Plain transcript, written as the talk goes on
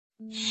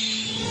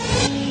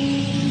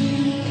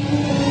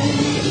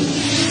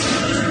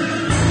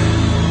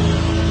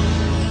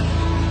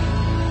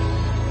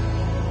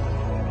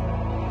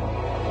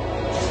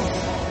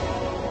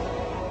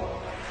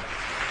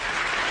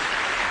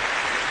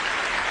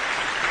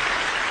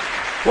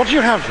What you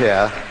have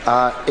here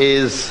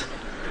is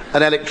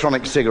an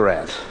electronic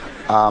cigarette.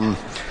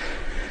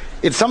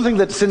 It's something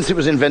that, since it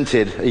was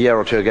invented a year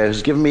or two ago,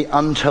 has given me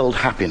untold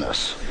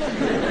happiness.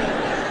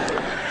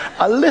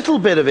 A little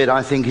bit of it,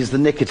 I think, is the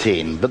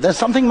nicotine, but there's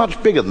something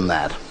much bigger than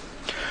that,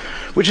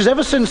 which is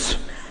ever since,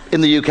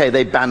 in the UK,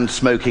 they banned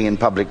smoking in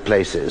public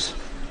places,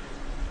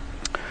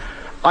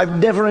 I've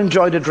never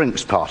enjoyed a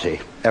drinks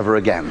party ever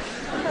again.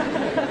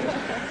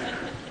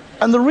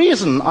 And the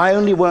reason I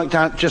only worked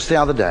out just the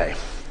other day,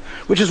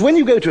 which is when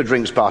you go to a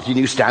drinks party and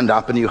you stand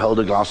up and you hold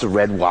a glass of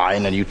red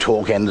wine and you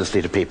talk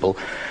endlessly to people,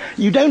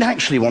 you don't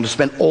actually want to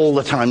spend all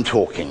the time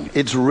talking.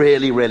 It's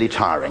really, really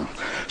tiring.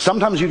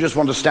 Sometimes you just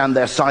want to stand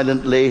there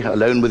silently,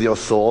 alone with your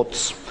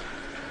thoughts.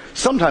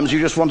 Sometimes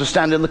you just want to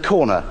stand in the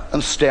corner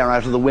and stare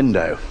out of the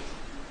window.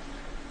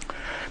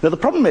 Now, the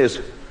problem is,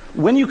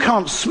 when you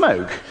can't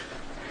smoke,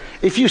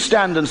 if you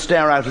stand and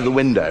stare out of the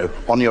window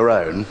on your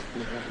own,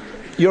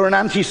 you're an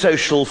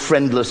antisocial,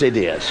 friendless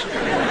idiot.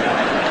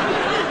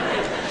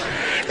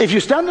 If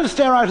you stand and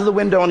stare out of the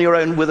window on your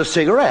own with a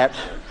cigarette,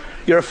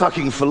 you're a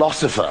fucking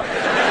philosopher.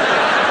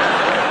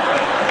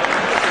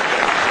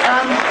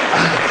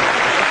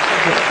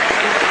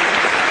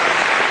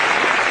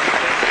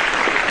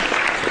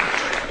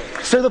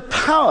 So the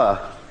power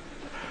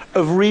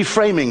of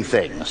reframing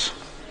things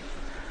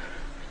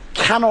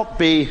cannot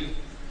be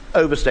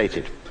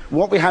overstated.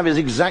 What we have is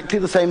exactly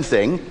the same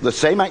thing, the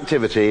same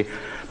activity,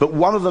 but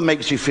one of them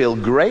makes you feel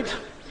great,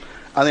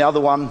 and the other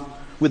one,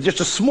 with just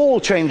a small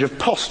change of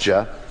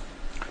posture,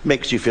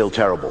 makes you feel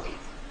terrible.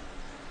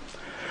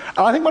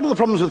 And I think one of the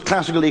problems with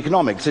classical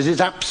economics is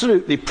it's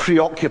absolutely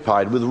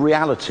preoccupied with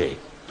reality.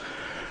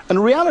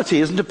 And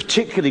reality isn't a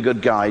particularly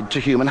good guide to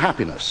human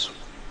happiness.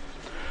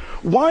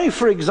 Why,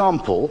 for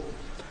example,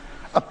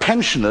 are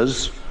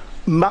pensioners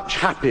much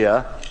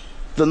happier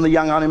than the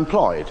young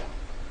unemployed?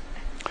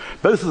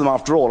 Both of them,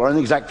 after all, are in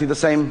exactly the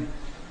same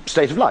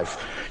state of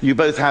life. You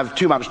both have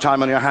too much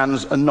time on your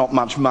hands and not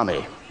much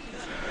money.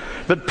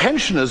 But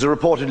pensioners are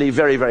reportedly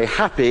very, very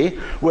happy,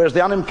 whereas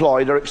the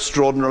unemployed are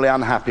extraordinarily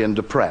unhappy and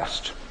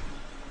depressed.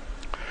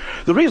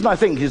 The reason, I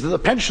think, is that the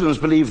pensioners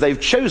believe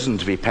they've chosen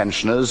to be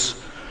pensioners,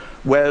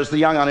 whereas the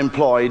young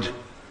unemployed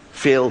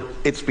feel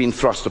it's been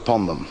thrust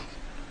upon them.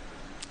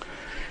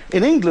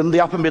 In England,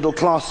 the upper middle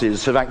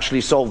classes have actually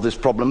solved this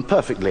problem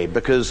perfectly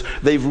because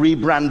they've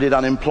rebranded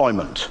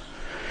unemployment.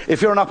 If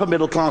you're an upper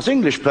middle class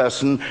English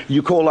person,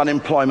 you call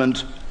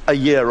unemployment a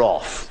year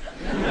off.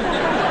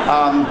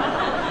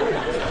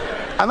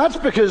 And that's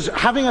because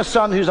having a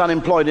son who's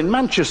unemployed in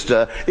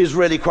Manchester is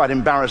really quite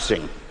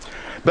embarrassing.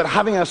 But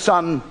having a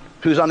son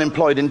who's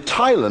unemployed in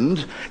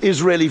Thailand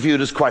is really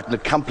viewed as quite an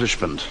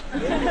accomplishment.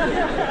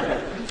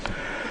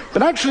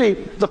 But actually,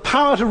 the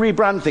power to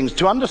rebrand things,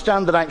 to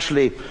understand that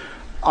actually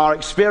our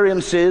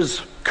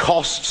experiences,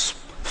 costs,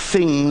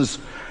 things,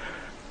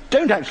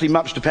 don't actually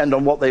much depend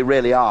on what they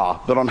really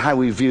are, but on how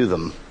we view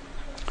them,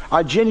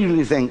 I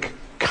genuinely think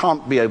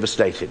can't be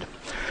overstated.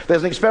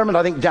 There's an experiment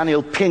I think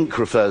Daniel Pink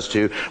refers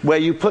to, where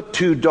you put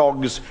two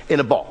dogs in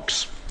a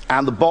box,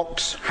 and the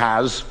box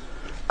has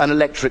an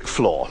electric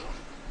floor.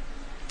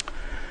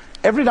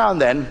 Every now and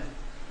then,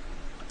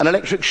 an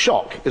electric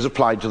shock is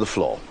applied to the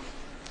floor,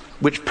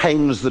 which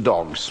pains the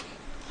dogs.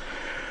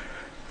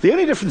 The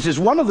only difference is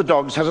one of the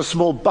dogs has a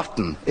small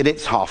button in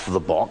its half of the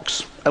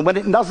box, and when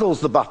it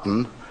nuzzles the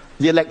button,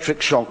 the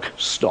electric shock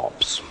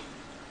stops.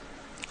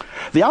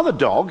 The other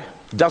dog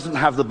doesn't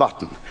have the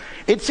button.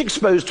 It's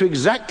exposed to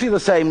exactly the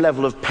same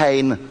level of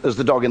pain as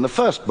the dog in the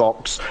first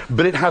box,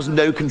 but it has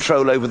no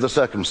control over the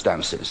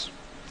circumstances.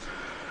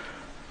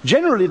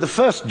 Generally, the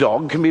first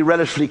dog can be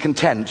relatively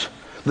content.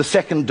 The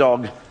second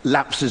dog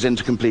lapses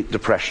into complete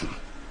depression.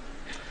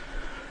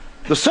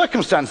 The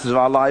circumstances of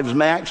our lives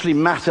may actually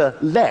matter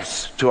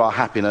less to our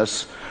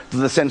happiness than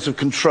the sense of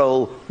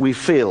control we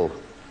feel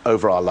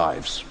over our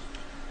lives.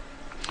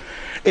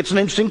 It's an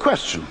interesting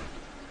question.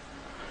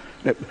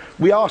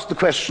 We ask the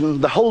question,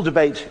 the whole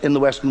debate in the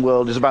Western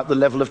world is about the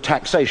level of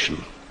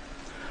taxation.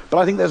 But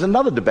I think there's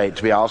another debate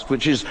to be asked,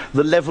 which is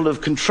the level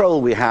of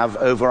control we have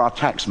over our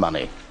tax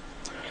money.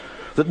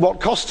 That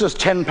what costs us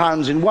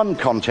 £10 in one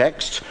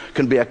context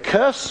can be a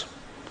curse.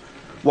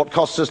 What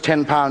costs us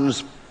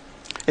 £10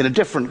 in a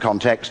different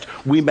context,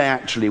 we may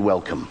actually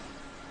welcome.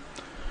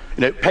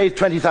 Pay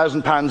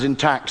 £20,000 in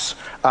tax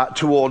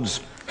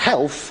towards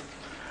health,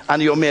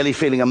 and you're merely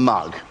feeling a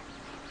mug.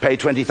 Pay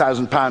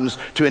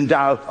 £20,000 to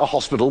endow a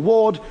hospital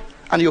ward,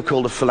 and you're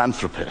called a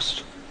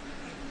philanthropist.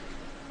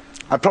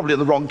 I'm probably in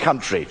the wrong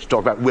country to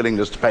talk about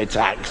willingness to pay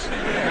tax.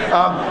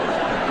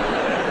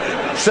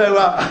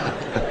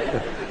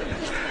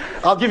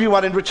 I'll give you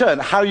one in return.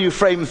 How you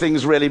frame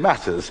things really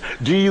matters.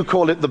 Do you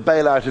call it the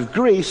bailout of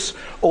Greece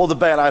or the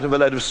bailout of a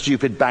load of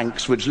stupid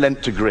banks which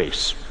lent to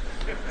Greece?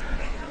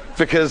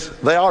 Because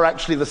they are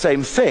actually the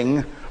same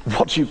thing,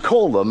 what you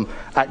call them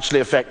actually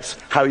affects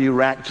how you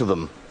react to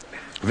them,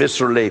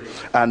 viscerally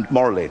and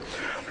morally.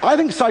 I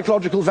think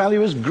psychological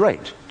value is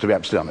great, to be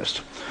absolutely honest.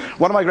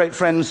 One of my great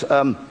friends,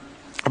 a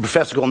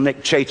professor called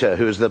Nick Chater,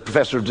 who is the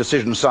professor of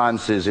decision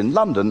sciences in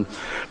London,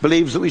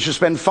 believes that we should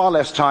spend far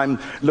less time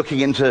looking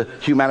into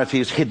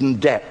humanity's hidden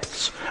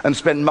depths and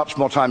spend much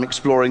more time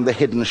exploring the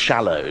hidden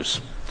shallows.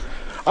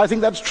 I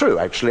think that's true,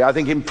 actually. I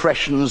think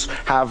impressions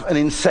have an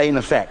insane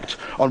effect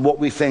on what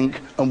we think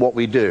and what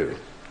we do.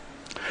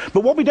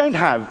 But what we don't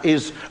have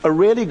is a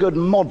really good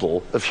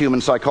model of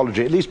human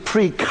psychology, at least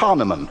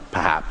pre-Kahneman,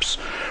 perhaps.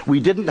 We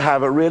didn't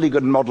have a really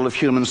good model of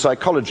human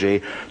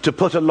psychology to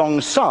put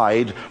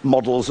alongside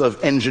models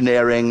of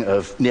engineering,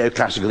 of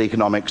neoclassical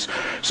economics.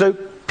 So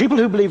people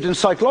who believed in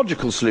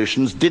psychological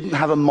solutions didn't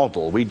have a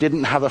model. We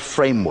didn't have a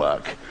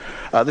framework.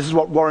 This is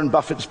what Warren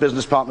Buffett's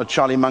business partner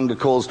Charlie Munger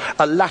calls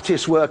a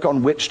lattice work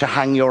on which to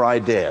hang your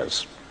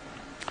ideas.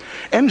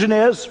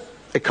 Engineers,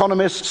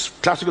 economists,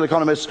 classical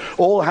economists,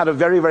 all had a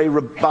very, very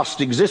robust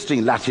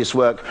existing lattice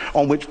work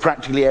on which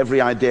practically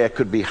every idea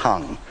could be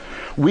hung.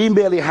 We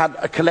merely had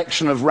a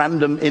collection of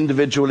random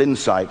individual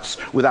insights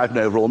without an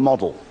overall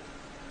model.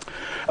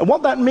 And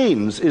what that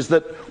means is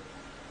that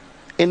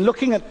in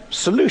looking at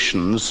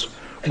solutions,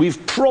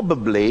 we've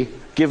probably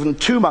given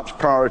too much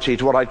priority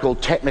to what I call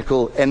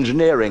technical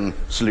engineering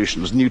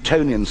solutions,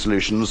 Newtonian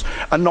solutions,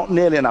 and not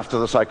nearly enough to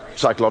the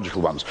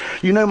psychological ones.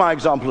 You know my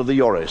example of the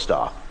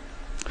Eurostar.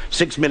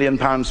 £6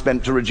 million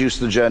spent to reduce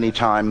the journey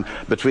time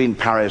between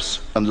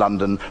Paris and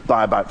London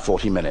by about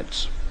 40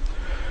 minutes.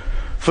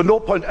 For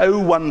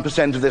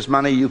 0.01% of this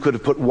money, you could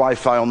have put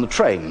Wi-Fi on the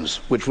trains,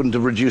 which wouldn't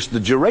have reduced the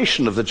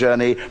duration of the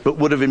journey, but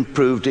would have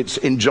improved its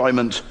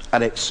enjoyment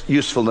and its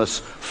usefulness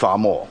far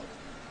more.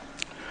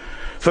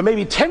 For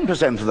maybe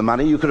 10% of the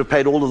money, you could have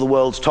paid all of the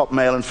world's top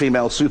male and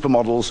female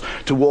supermodels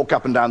to walk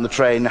up and down the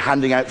train,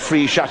 handing out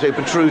free Chateau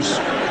Petrus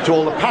to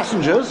all the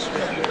passengers.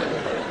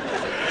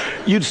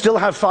 You'd still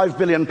have £5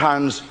 billion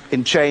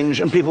in change,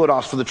 and people would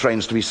ask for the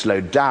trains to be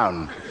slowed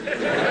down.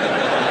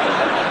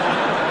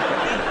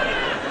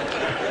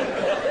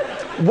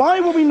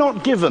 Why were we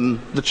not given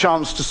the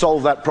chance to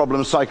solve that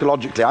problem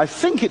psychologically? I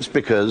think it's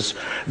because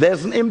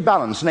there's an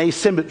imbalance, an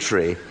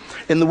asymmetry,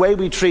 in the way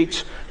we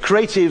treat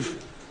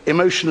creative,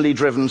 emotionally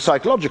driven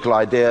psychological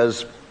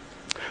ideas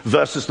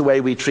versus the way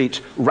we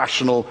treat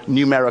rational,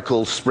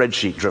 numerical,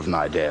 spreadsheet-driven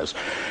ideas.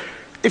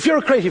 If you're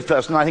a creative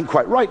person, I think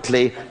quite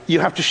rightly,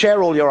 you have to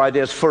share all your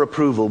ideas for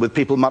approval with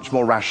people much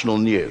more rational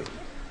than you.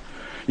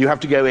 You have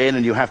to go in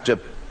and you have to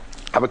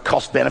have a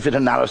cost-benefit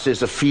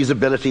analysis, a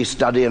feasibility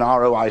study, an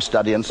ROI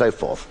study, and so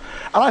forth.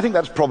 And I think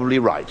that's probably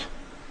right.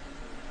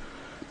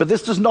 But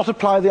this does not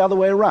apply the other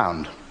way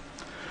around.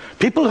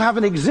 People who have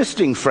an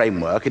existing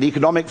framework, an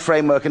economic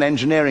framework, an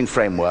engineering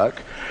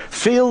framework,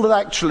 feel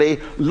that actually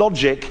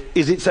logic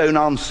is its own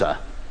answer.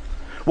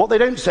 What they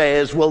don't say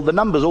is, well, the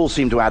numbers all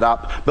seem to add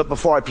up, but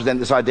before I present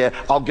this idea,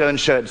 I'll go and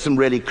show it to some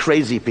really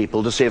crazy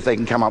people to see if they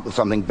can come up with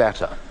something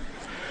better.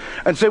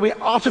 And so we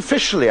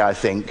artificially, I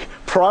think,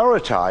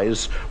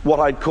 prioritize what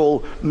I'd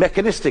call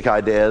mechanistic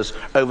ideas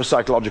over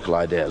psychological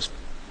ideas.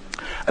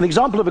 An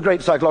example of a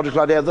great psychological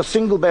idea, the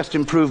single best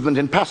improvement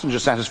in passenger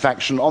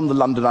satisfaction on the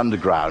London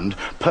Underground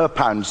per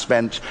pound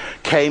spent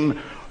came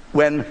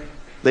when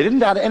they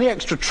didn't add any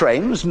extra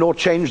trains nor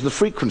change the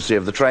frequency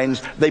of the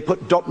trains. They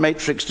put dot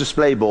matrix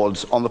display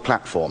boards on the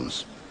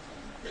platforms.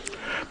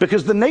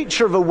 Because the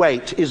nature of a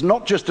wait is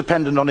not just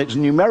dependent on its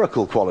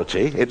numerical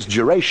quality, its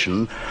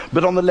duration,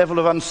 but on the level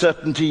of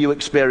uncertainty you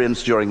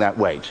experience during that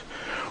wait.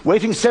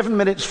 Waiting 7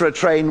 minutes for a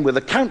train with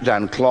a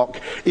countdown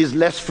clock is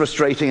less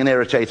frustrating and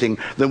irritating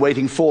than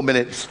waiting 4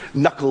 minutes,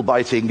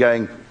 knuckle-biting,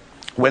 going,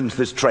 when's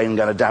this train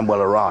going to damn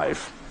well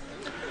arrive?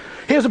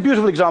 Here's a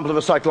beautiful example of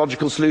a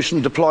psychological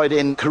solution deployed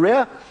in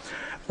Korea.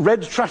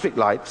 Red traffic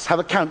lights have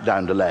a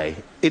countdown delay.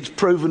 It's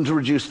proven to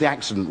reduce the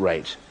accident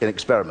rate in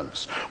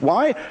experiments.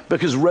 Why?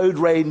 Because road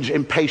rage,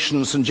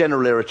 impatience, and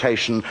general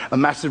irritation are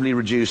massively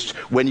reduced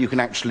when you can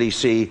actually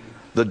see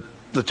the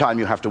time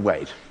you have to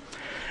wait.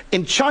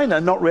 In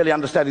China, not really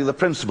understanding the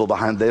principle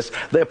behind this,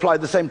 they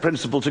applied the same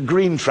principle to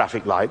green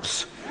traffic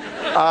lights.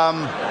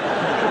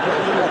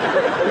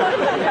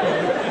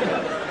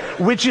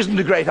 Which isn't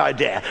a great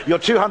idea. You're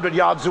 200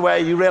 yards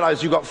away, you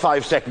realize you've got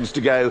 5 seconds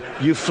to go,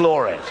 you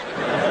floor it.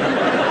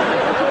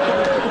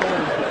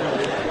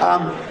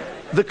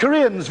 The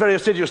Koreans very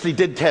assiduously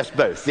did test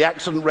both. The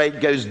accident rate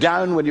goes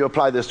down when you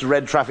apply this to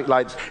red traffic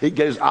lights, it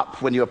goes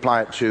up when you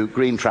apply it to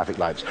green traffic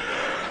lights.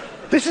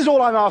 This is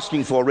all I'm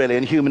asking for, really,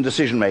 in human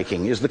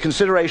decision-making, is the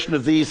consideration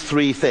of these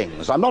three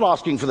things. I'm not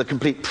asking for the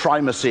complete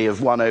primacy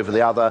of one over the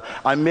other.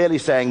 I'm merely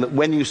saying that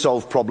when you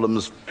solve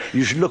problems,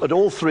 you should look at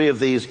all three of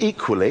these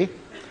equally,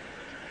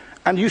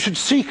 and you should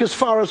seek as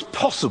far as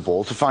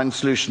possible to find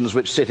solutions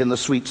which sit in the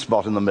sweet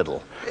spot in the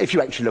middle. If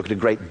you actually look at a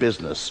great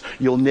business,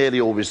 you'll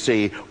nearly always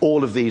see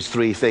all of these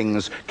three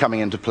things coming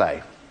into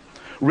play.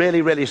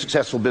 Really, really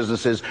successful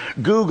businesses.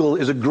 Google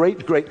is a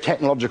great, great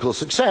technological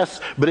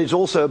success, but it's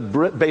also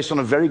based on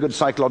a very good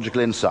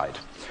psychological insight.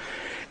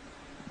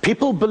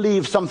 People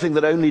believe something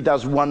that only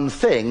does one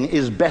thing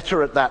is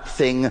better at that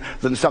thing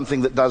than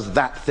something that does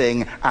that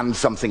thing and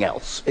something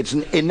else. It's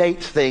an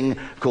innate thing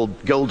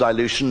called goal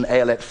dilution.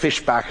 Ayelet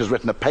Fishbach has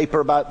written a paper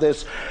about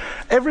this.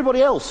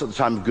 Everybody else at the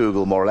time of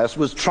Google, more or less,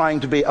 was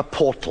trying to be a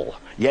portal.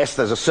 Yes,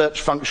 there's a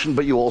search function,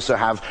 but you also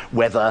have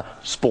weather,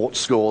 sports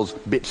scores,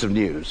 bits of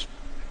news.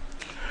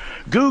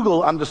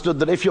 Google understood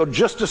that if you're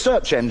just a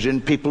search engine,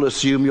 people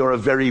assume you're a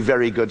very,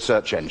 very good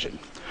search engine.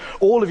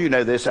 All of you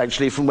know this,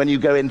 actually, from when you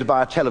go in to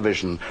buy a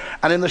television.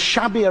 And in the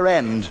shabbier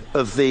end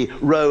of the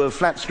row of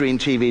flat-screen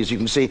TVs, you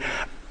can see,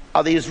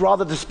 are these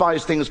rather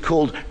despised things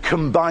called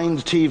combined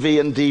TV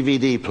and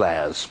DVD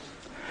players.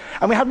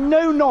 And we have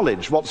no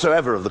knowledge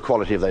whatsoever of the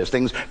quality of those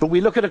things, but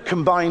we look at a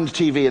combined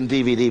TV and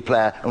DVD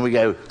player and we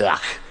go,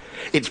 ugh.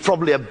 It's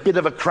probably a bit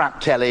of a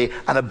crap telly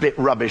and a bit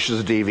rubbish as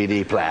a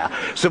DVD player.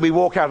 So we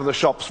walk out of the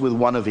shops with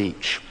one of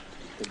each.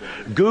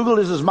 Google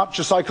is as much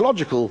a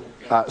psychological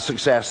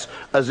success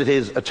as it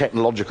is a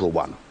technological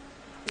one.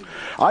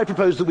 I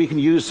propose that we can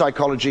use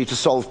psychology to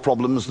solve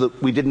problems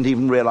that we didn't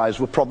even realize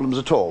were problems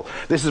at all.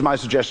 This is my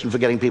suggestion for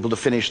getting people to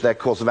finish their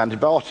course of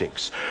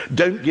antibiotics.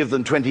 Don't give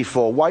them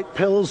 24 white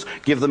pills,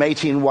 give them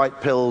 18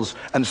 white pills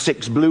and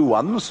 6 blue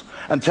ones,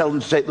 and tell them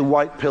to take the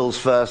white pills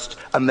first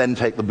and then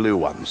take the blue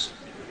ones.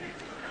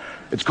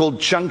 It's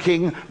called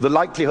chunking. The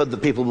likelihood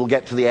that people will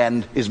get to the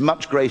end is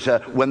much greater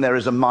when there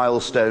is a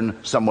milestone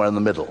somewhere in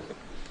the middle.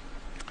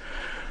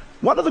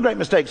 One of the great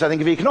mistakes, I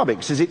think, of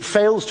economics is it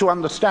fails to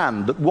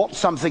understand that what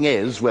something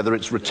is, whether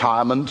it's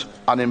retirement,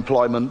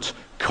 unemployment,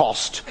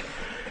 cost,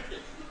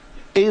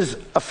 is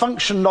a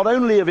function not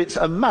only of its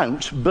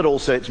amount, but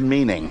also its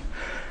meaning.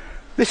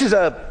 This is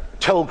a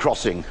toll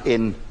crossing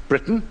in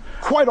Britain.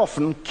 Quite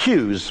often,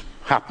 queues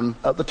happen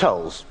at the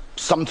tolls.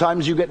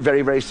 Sometimes you get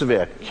very, very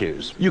severe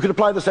queues. You could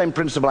apply the same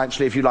principle,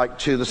 actually, if you like,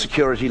 to the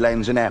security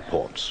lanes in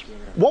airports.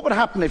 What would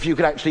happen if you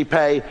could actually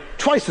pay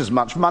twice as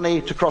much money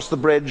to cross the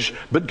bridge,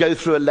 but go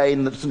through a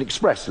lane that's an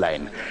express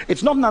lane?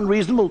 It's not an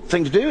unreasonable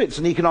thing to do, it's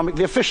an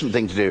economically efficient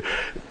thing to do.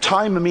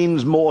 Time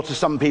means more to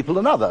some people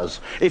than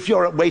others. If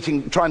you're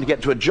trying to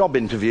get to a job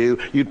interview,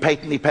 you'd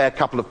patently pay a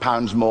couple of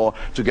pounds more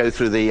to go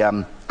through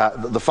the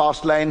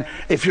fast lane.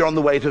 If you're on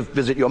the way to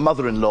visit your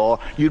mother-in-law,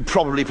 you'd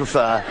probably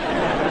prefer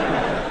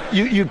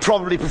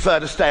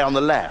to stay on the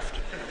left.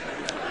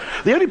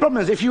 The only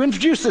problem is, if you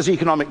introduce this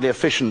economically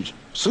efficient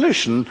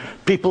solution,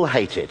 people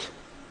hate it.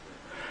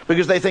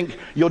 Because they think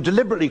you're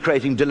deliberately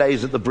creating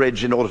delays at the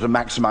bridge in order to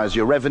maximize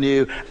your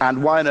revenue,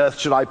 and why on earth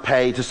should I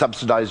pay to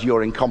subsidize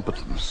your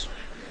incompetence?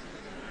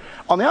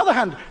 On the other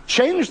hand,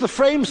 change the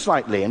frame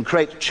slightly and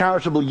create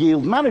charitable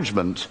yield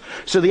management,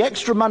 so the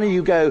extra money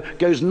you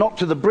goes not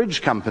to the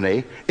bridge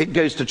company, it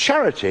goes to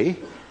charity,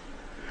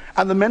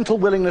 and the mental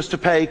willingness to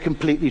pay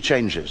completely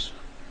changes.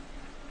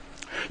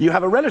 You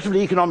have a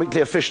relatively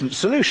economically efficient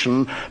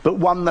solution, but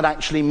one that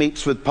actually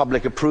meets with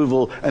public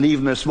approval and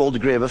even a small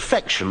degree of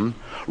affection,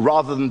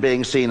 rather than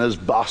being seen as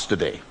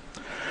bastardy.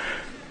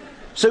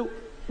 So,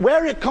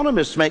 where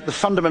economists make the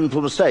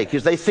fundamental mistake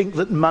is they think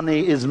that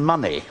money is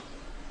money.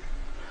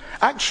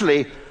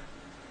 Actually,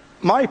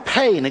 my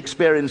pain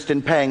experienced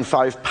in paying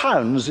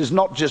 £5 is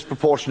not just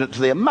proportionate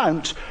to the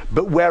amount,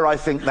 but where I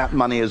think that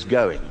money is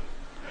going.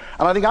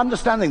 And I think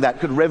understanding that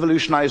could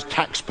revolutionize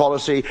tax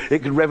policy,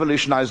 it could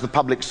revolutionize the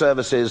public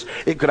services,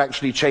 it could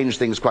actually change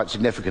things quite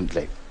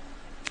significantly.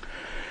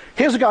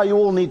 Here's a guy you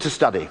all need to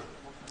study.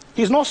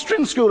 He's an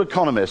Austrian school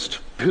economist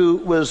who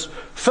was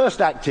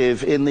first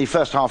active in the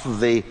first half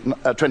of the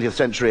 20th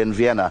century in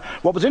Vienna.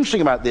 What was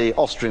interesting about the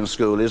Austrian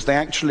school is they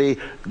actually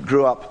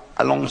grew up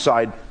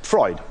alongside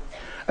Freud.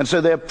 And so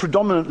they're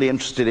predominantly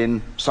interested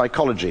in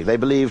psychology. They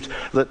believed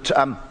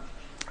that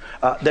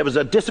there was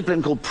a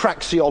discipline called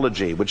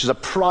praxeology, which is a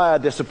prior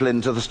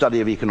discipline to the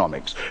study of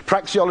economics.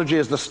 Praxeology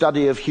is the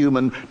study of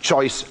human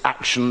choice,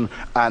 action,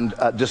 and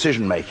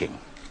decision-making.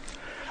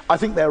 I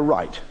think they're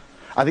right.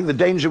 I think the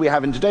danger we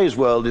have in today's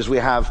world is we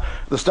have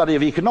the study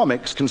of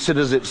economics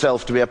considers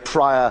itself to be a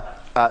prior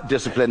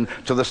discipline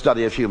to the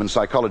study of human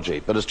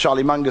psychology. But as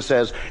Charlie Munger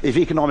says, if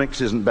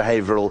economics isn't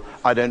behavioral,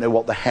 I don't know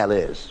what the hell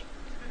is.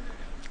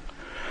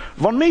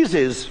 Von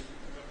Mises,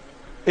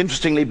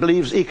 interestingly,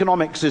 believes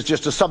economics is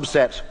just a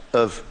subset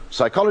of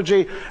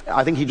psychology.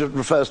 I think he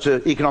refers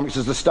to economics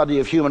as the study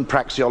of human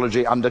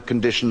praxeology under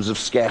conditions of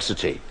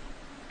scarcity.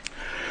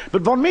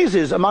 But von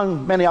Mises,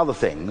 among many other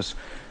things,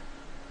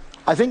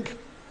 I think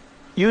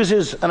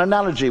uses an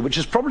analogy which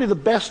is probably the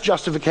best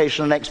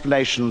justification and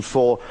explanation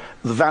for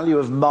the value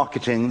of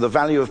marketing, the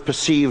value of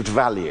perceived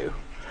value,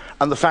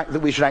 and the fact that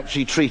we should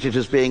actually treat it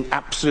as being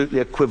absolutely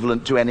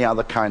equivalent to any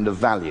other kind of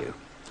value.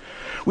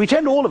 We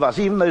tend, all of us,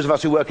 even those of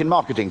us who work in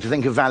marketing, to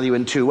think of value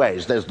in two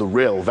ways. There's the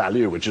real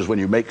value, which is when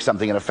you make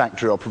something in a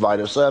factory or provide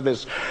a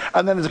service,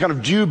 and then there's a kind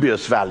of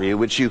dubious value,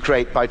 which you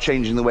create by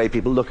changing the way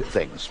people look at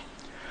things.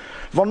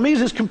 Von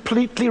Mises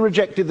completely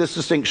rejected this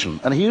distinction,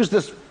 and he used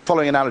this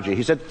following analogy.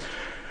 He said,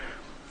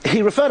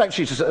 he referred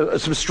actually to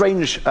some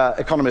strange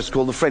economists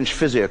called the French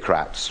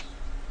physiocrats.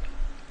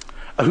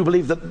 who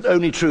believed that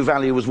only true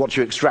value was what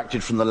you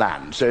extracted from the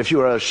land. So if you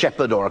were a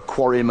shepherd or a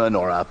quarryman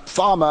or a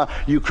farmer,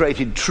 you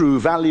created true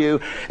value.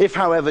 If,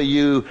 however,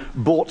 you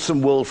bought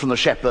some wool from the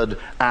shepherd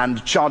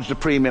and charged a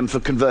premium for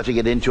converting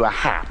it into a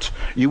hat,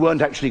 you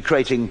weren't actually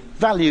creating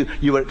value,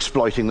 you were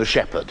exploiting the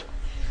shepherd.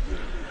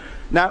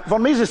 Now,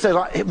 von Mises says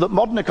that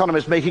modern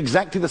economists make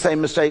exactly the same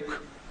mistake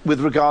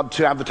with regard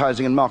to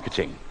advertising and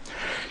marketing.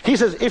 He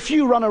says, if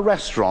you run a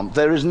restaurant,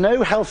 there is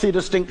no healthy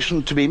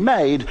distinction to be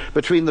made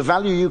between the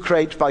value you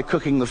create by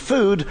cooking the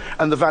food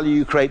and the value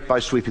you create by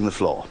sweeping the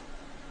floor.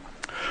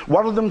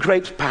 One of them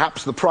creates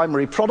perhaps the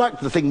primary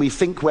product, the thing we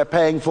think we're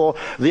paying for.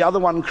 The other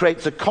one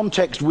creates a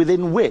context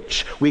within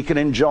which we can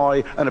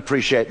enjoy and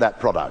appreciate that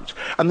product.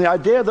 And the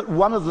idea that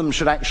one of them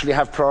should actually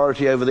have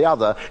priority over the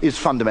other is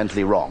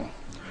fundamentally wrong.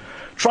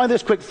 Try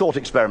this quick thought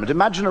experiment.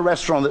 Imagine a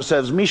restaurant that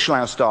serves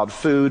Michelin-starred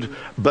food,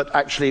 but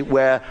actually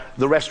where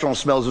the restaurant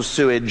smells of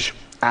sewage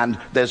and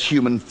there's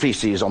human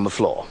feces on the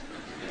floor.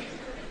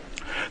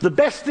 The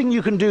best thing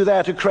you can do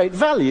there to create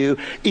value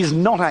is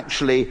not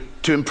actually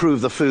to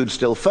improve the food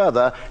still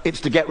further,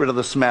 it's to get rid of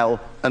the smell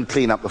and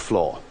clean up the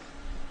floor.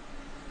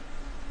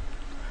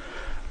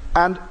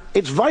 And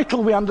it's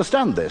vital we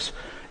understand this.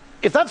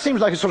 If that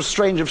seems like a sort of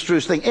strange,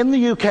 abstruse thing, in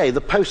the UK,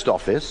 the post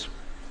office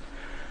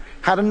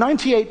had a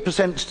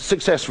 98%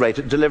 success rate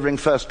at delivering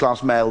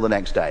first-class mail the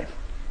next day.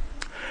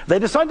 They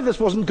decided this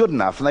wasn't good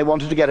enough and they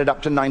wanted to get it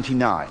up to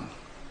 99.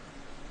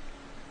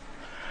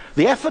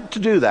 The effort to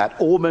do that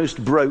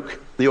almost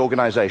broke the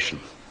organization.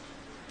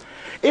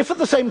 If at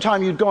the same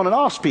time you'd gone and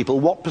asked people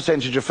what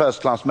percentage of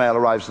first-class mail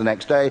arrives the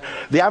next day,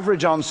 the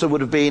average answer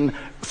would have been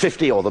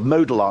 50, or the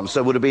modal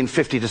answer would have been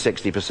 50 to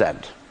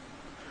 60%.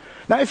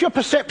 Now, if your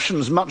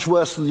perception's much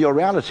worse than your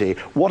reality,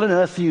 what on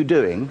earth are you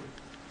doing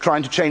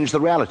trying to change the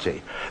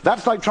reality?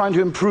 That's like trying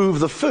to improve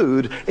the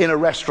food in a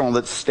restaurant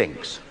that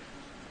stinks.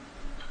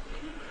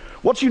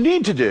 What you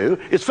need to do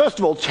is, first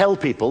of all, tell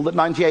people that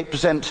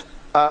 98%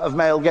 of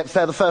mail gets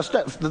there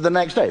the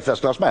next day,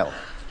 first-class mail.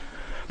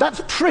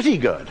 That's pretty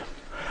good.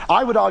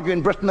 I would argue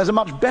in Britain there's a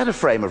much better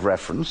frame of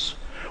reference,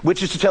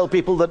 which is to tell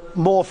people that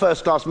more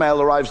first-class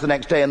mail arrives the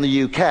next day in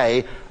the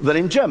UK than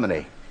in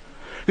Germany.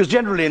 Because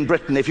generally in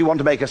Britain, if you want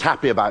to make us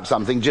happy about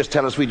something, just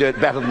tell us we do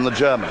it better than the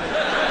Germans.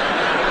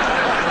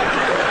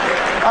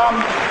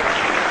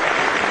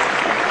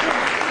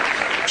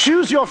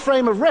 Choose your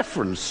frame of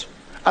reference,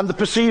 and the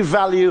perceived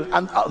value,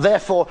 and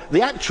therefore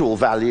the actual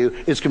value,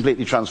 is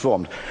completely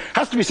transformed. It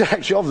has to be said,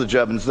 actually, of the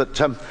Germans, that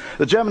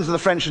the Germans and the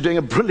French are doing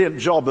a brilliant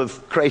job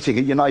of creating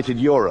a united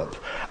Europe.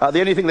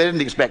 The only thing they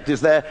didn't expect is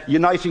they're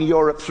uniting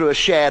Europe through a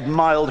shared,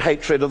 mild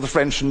hatred of the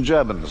French and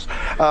Germans.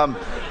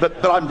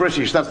 But I'm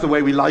British, that's the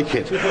way we like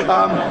it.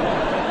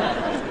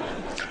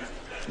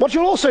 What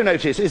you'll also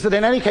notice is that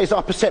in any case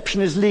our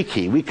perception is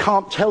leaky. We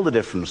can't tell the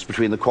difference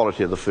between the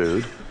quality of the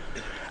food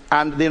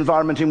and the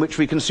environment in which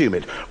we consume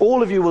it.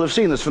 All of you will have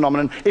seen this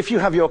phenomenon. If you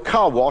have your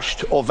car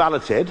washed or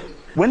valeted,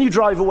 when you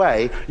drive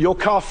away, your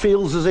car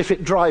feels as if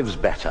it drives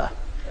better.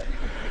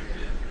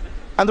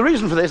 And the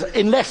reason for this,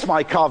 unless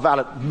my car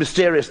valet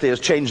mysteriously is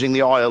changing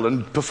the oil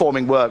and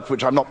performing work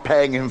which I'm not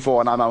paying him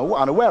for and I'm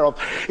unaware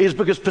of, is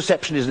because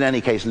perception is in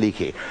any case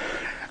leaky.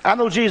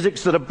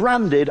 Analgesics that are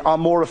branded are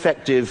more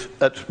effective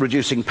at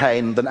reducing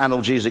pain than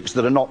analgesics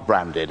that are not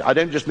branded. I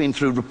don't just mean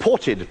through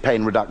reported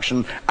pain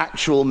reduction,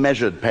 actual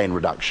measured pain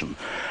reduction.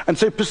 And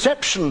so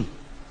perception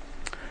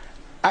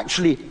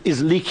actually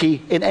is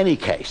leaky in any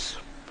case.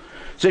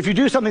 So if you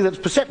do something that's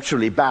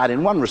perceptually bad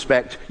in one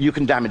respect, you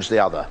can damage the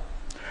other.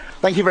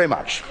 Thank you very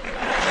much.